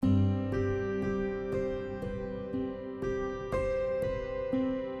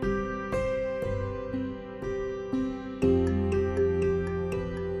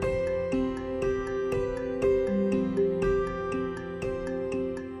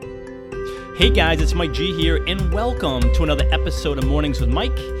Hey guys, it's Mike G here, and welcome to another episode of Mornings with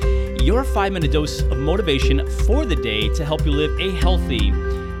Mike, your 5-minute dose of motivation for the day to help you live a healthy,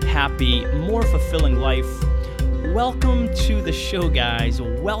 happy, more fulfilling life. Welcome to the show, guys.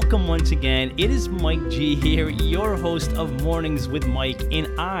 Welcome once again. It is Mike G here, your host of Mornings with Mike, and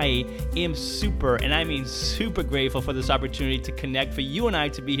I am super grateful for this opportunity to connect, for you and I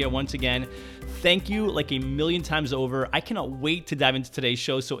to be here once again. Thank you like a million times over. I cannot wait to dive into today's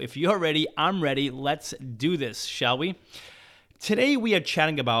show. So if you're ready, I'm ready. Let's do this, shall we? Today we are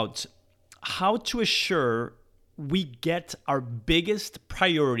chatting about how to assure we get our biggest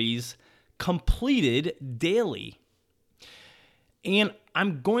priorities completed daily. And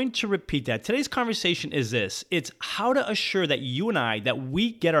I'm going to repeat that. Today's conversation is this. It's how to assure that you and I, that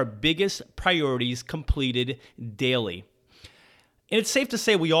we get our biggest priorities completed daily. And it's safe to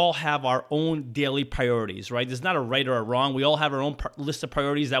say we all have our own daily priorities, right? There's not a right or a wrong. We all have our own list of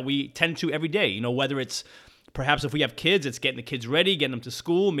priorities that we tend to every day. You know, whether it's perhaps if we have kids, it's getting the kids ready, getting them to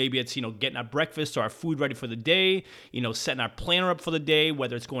school. Maybe it's, getting our breakfast or our food ready for the day, setting our planner up for the day,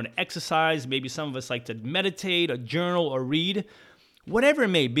 whether it's going to exercise. Maybe some of us like to meditate or journal or read. Whatever it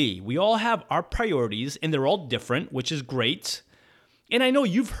may be, we all have our priorities and they're all different, which is great. And I know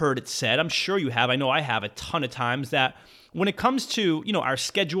you've heard it said, I'm sure you have, I know I have a ton of times, that when it comes to, our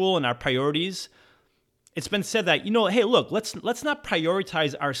schedule and our priorities, it's been said that, hey, look, let's not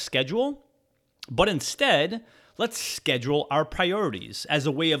prioritize our schedule, but instead, let's schedule our priorities as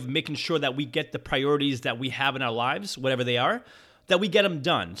a way of making sure that we get the priorities that we have in our lives, whatever they are, that we get them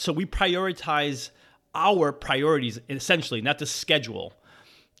done. So we prioritize our priorities, essentially, not the schedule.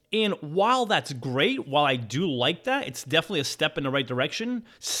 And while that's great, while I do like that, it's definitely a step in the right direction,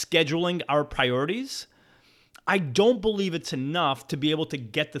 scheduling our priorities. I don't believe it's enough to be able to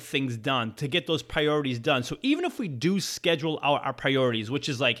get the things done, to get those priorities done. So even if we do schedule our priorities, which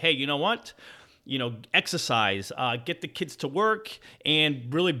is like, hey, you know what? Exercise, get the kids to work,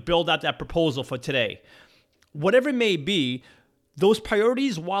 and really build out that proposal for today. Whatever it may be, those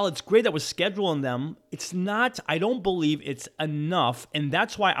priorities, while it's great that we're scheduling them, I don't believe it's enough. And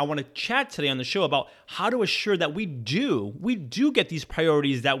that's why I want to chat today on the show about how to assure that we do get these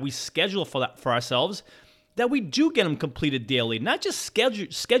priorities that we schedule for ourselves, that we do get them completed daily, not just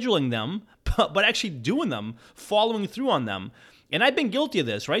scheduling them, but actually doing them, following through on them. And I've been guilty of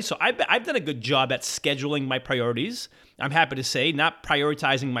this, right? So I've done a good job at scheduling my priorities. I'm happy to say, not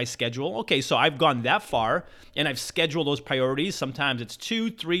prioritizing my schedule. Okay, so I've gone that far, and I've scheduled those priorities. Sometimes it's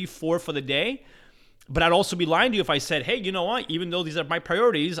 2, 3, 4 for the day. But I'd also be lying to you if I said, hey, you know what? Even though these are my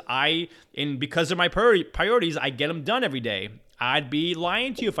priorities, because of my priorities, I get them done every day. I'd be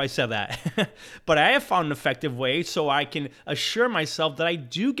lying to you if I said that. But I have found an effective way so I can assure myself that I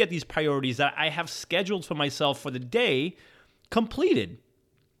do get these priorities that I have scheduled for myself for the day completed.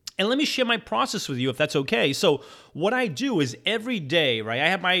 And let me share my process with you, if that's okay. So what I do is every day, right? I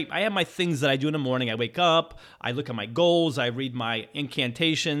have my things that I do in the morning. I wake up, I look at my goals, I read my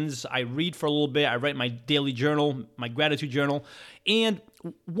incantations, I read for a little bit, I write my daily journal, my gratitude journal. And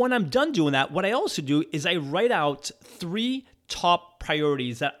when I'm done doing that, what I also do is I write out 3 top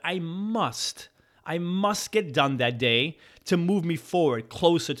priorities that I must get done that day to move me forward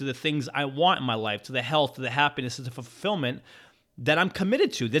closer to the things I want in my life, to the health, to the happiness, to the fulfillment that I'm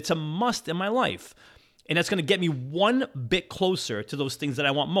committed to. That's a must in my life. And that's going to get me one bit closer to those things that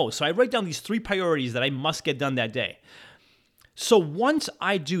I want most. So I write down these 3 priorities that I must get done that day. So once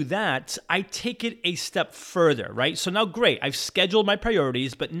I do that, I take it a step further, right? So now great, I've scheduled my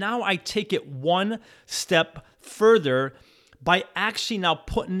priorities, but now I take it one step further by actually now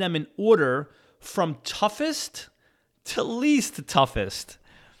putting them in order from toughest to least toughest.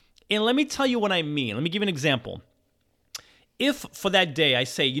 And let me tell you what I mean. Let me give you an example. If for that day I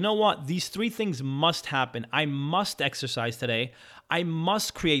say, you know what, these 3 things must happen. I must exercise today. I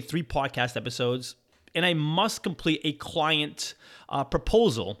must create 3 podcast episodes, and I must complete a client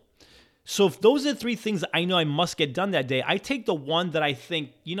proposal. So if those are the 3 things that I know I must get done that day, I take the one that I think,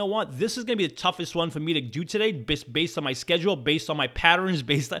 you know what, this is going to be the toughest one for me to do today based on my schedule, based on my patterns,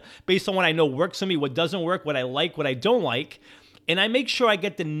 based on what I know works for me, what doesn't work, what I like, what I don't like. And I make sure I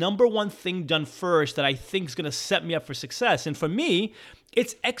get the number one thing done first that I think is going to set me up for success. And for me,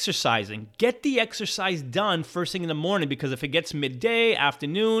 it's exercising. Get the exercise done first thing in the morning, because if it gets midday,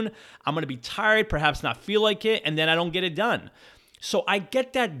 afternoon, I'm going to be tired, perhaps not feel like it, and then I don't get it done. So I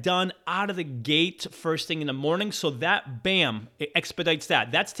get that done out of the gate first thing in the morning. So that, bam, it expedites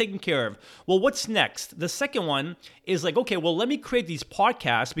that. That's taken care of. Well, what's next? The second one is like, okay, well, let me create these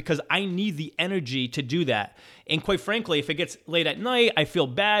podcasts because I need the energy to do that. And quite frankly, if it gets late at night, I feel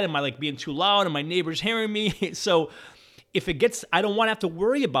bad. Am I like being too loud? Am my neighbors hearing me? So I don't want to have to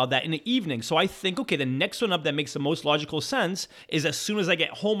worry about that in the evening. So I think, okay, the next one up that makes the most logical sense is as soon as I get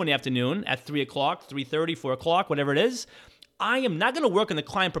home in the afternoon at 3 o'clock, 3:30, 4 o'clock, whatever it is, I am not going to work on the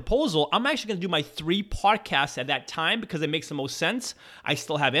client proposal. I'm actually going to do my 3 podcasts at that time because it makes the most sense. I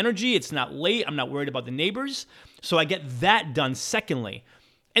still have energy. It's not late. I'm not worried about the neighbors. So I get that done secondly.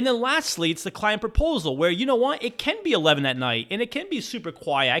 And then lastly, it's the client proposal where, you know what, it can be 11 at night and it can be super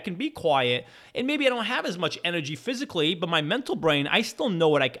quiet. I can be quiet and maybe I don't have as much energy physically, but my mental brain, I still know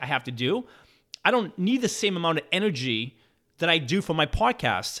what I have to do. I don't need the same amount of energy that I do for my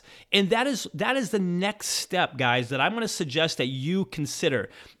podcasts. And that is the next step, guys, that I'm going to suggest that you consider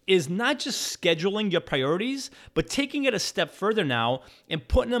is not just scheduling your priorities, but taking it a step further now and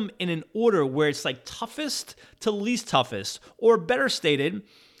putting them in an order where it's like toughest to least toughest, or better stated,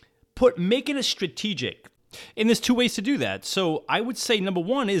 making it strategic. And there's 2 ways to do that. So I would say number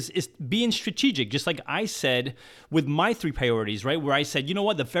 1 is being strategic, just like I said with my 3 priorities, right? Where I said, you know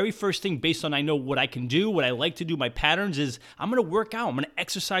what, the very first thing based on I know what I can do, what I like to do, my patterns is I'm going to work out. I'm going to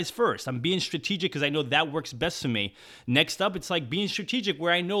exercise first. I'm being strategic because I know that works best for me. Next up, it's like being strategic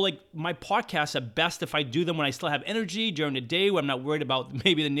where I know like my podcasts are best if I do them when I still have energy during the day where I'm not worried about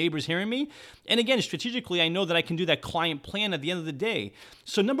maybe the neighbors hearing me. And again, strategically, I know that I can do that client plan at the end of the day.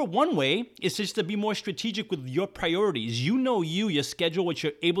 So number 1 way is just to be more strategic with your priorities. You know your schedule, what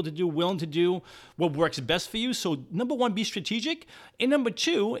you're able to do, willing to do, what works best for you. So number 1, be strategic. And number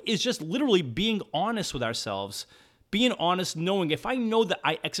 2 is just literally being honest with ourselves. Being honest, knowing if I know that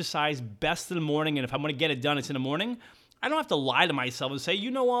I exercise best in the morning and if I'm going to get it done, it's in the morning, I don't have to lie to myself and say, you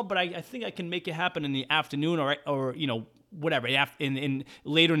know what, but I think I can make it happen in the afternoon or you know, whatever, in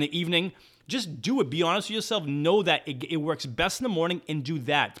later in the evening. Just do it. Be honest with yourself. Know that it works best in the morning and do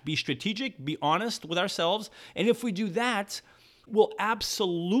that. Be strategic. Be honest with ourselves. And if we do that, we'll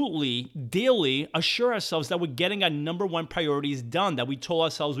absolutely daily assure ourselves that we're getting our number 1 priorities done, that we told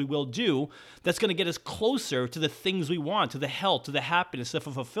ourselves we will do. That's going to get us closer to the things we want, to the health, to the happiness, to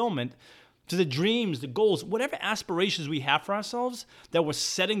the fulfillment, to the dreams, the goals, whatever aspirations we have for ourselves that we're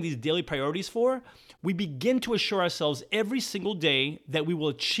setting these daily priorities for. We begin to assure ourselves every single day that we will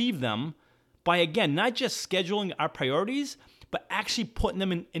achieve them by, again, not just scheduling our priorities, but actually putting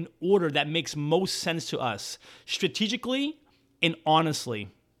them in order that makes most sense to us, strategically and honestly.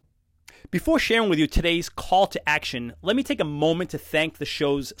 Before sharing with you today's call to action, let me take a moment to thank the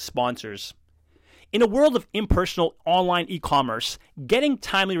show's sponsors. In a world of impersonal online e-commerce, getting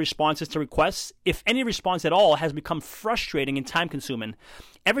timely responses to requests, if any response at all, has become frustrating and time-consuming.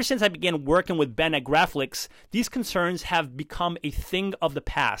 Ever since I began working with Ben at Graflix, these concerns have become a thing of the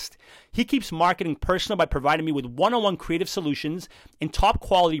past. He keeps marketing personal by providing me with one-on-one creative solutions and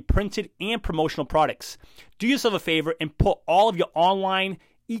top-quality printed and promotional products. Do yourself a favor and put all of your online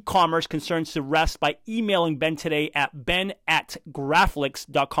e-commerce concerns to rest by emailing Ben today at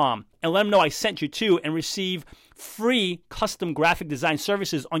ben@graflix.com and let him know I sent you too, and receive free custom graphic design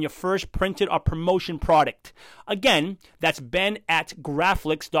services on your first printed or promotion product. Again, that's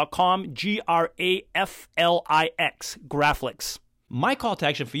ben@graflix.com, Graflix, Graflix. My call to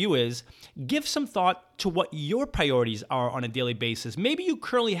action for you is give some thought to what your priorities are on a daily basis. Maybe you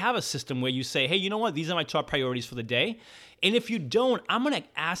currently have a system where you say, hey, you know what? These are my top priorities for the day. And if you don't, I'm going to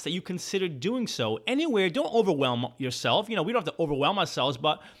ask that you consider doing so. Anywhere, don't overwhelm yourself. You know, we don't have to overwhelm ourselves,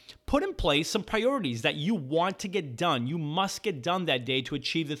 but put in place some priorities that you want to get done. You must get done that day to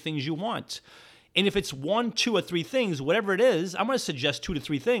achieve the things you want. And if it's 1, 2, or 3 things, whatever it is, I'm going to suggest 2 to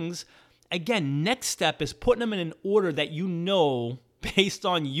 3 things. Again, next step is putting them in an order that you know, based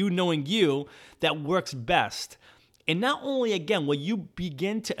on you knowing you, that works best. And not only, again, will you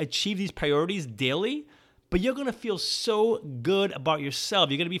begin to achieve these priorities daily, but you're going to feel so good about yourself.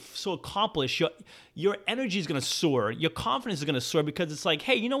 You're going to be so accomplished. Your energy is going to soar. Your confidence is going to soar because it's like,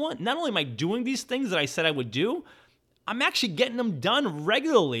 hey, you know what? Not only am I doing these things that I said I would do, I'm actually getting them done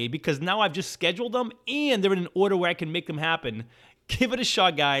regularly because now I've just scheduled them and they're in an order where I can make them happen. Give it a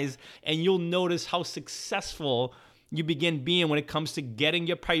shot, guys, and you'll notice how successful you begin being when it comes to getting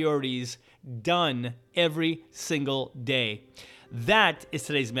your priorities done every single day. That is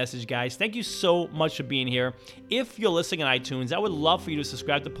today's message, guys. Thank you so much for being here. If you're listening on iTunes, I would love for you to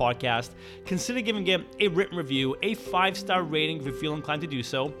subscribe to the podcast. Consider giving it a written review, a 5-star rating if you feel inclined to do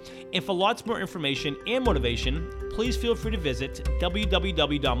so. And for lots more information and motivation, please feel free to visit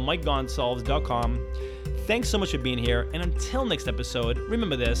www.mikegonsalves.com. Thanks so much for being here. And until next episode,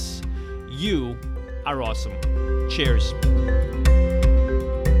 remember this, you are awesome. Cheers.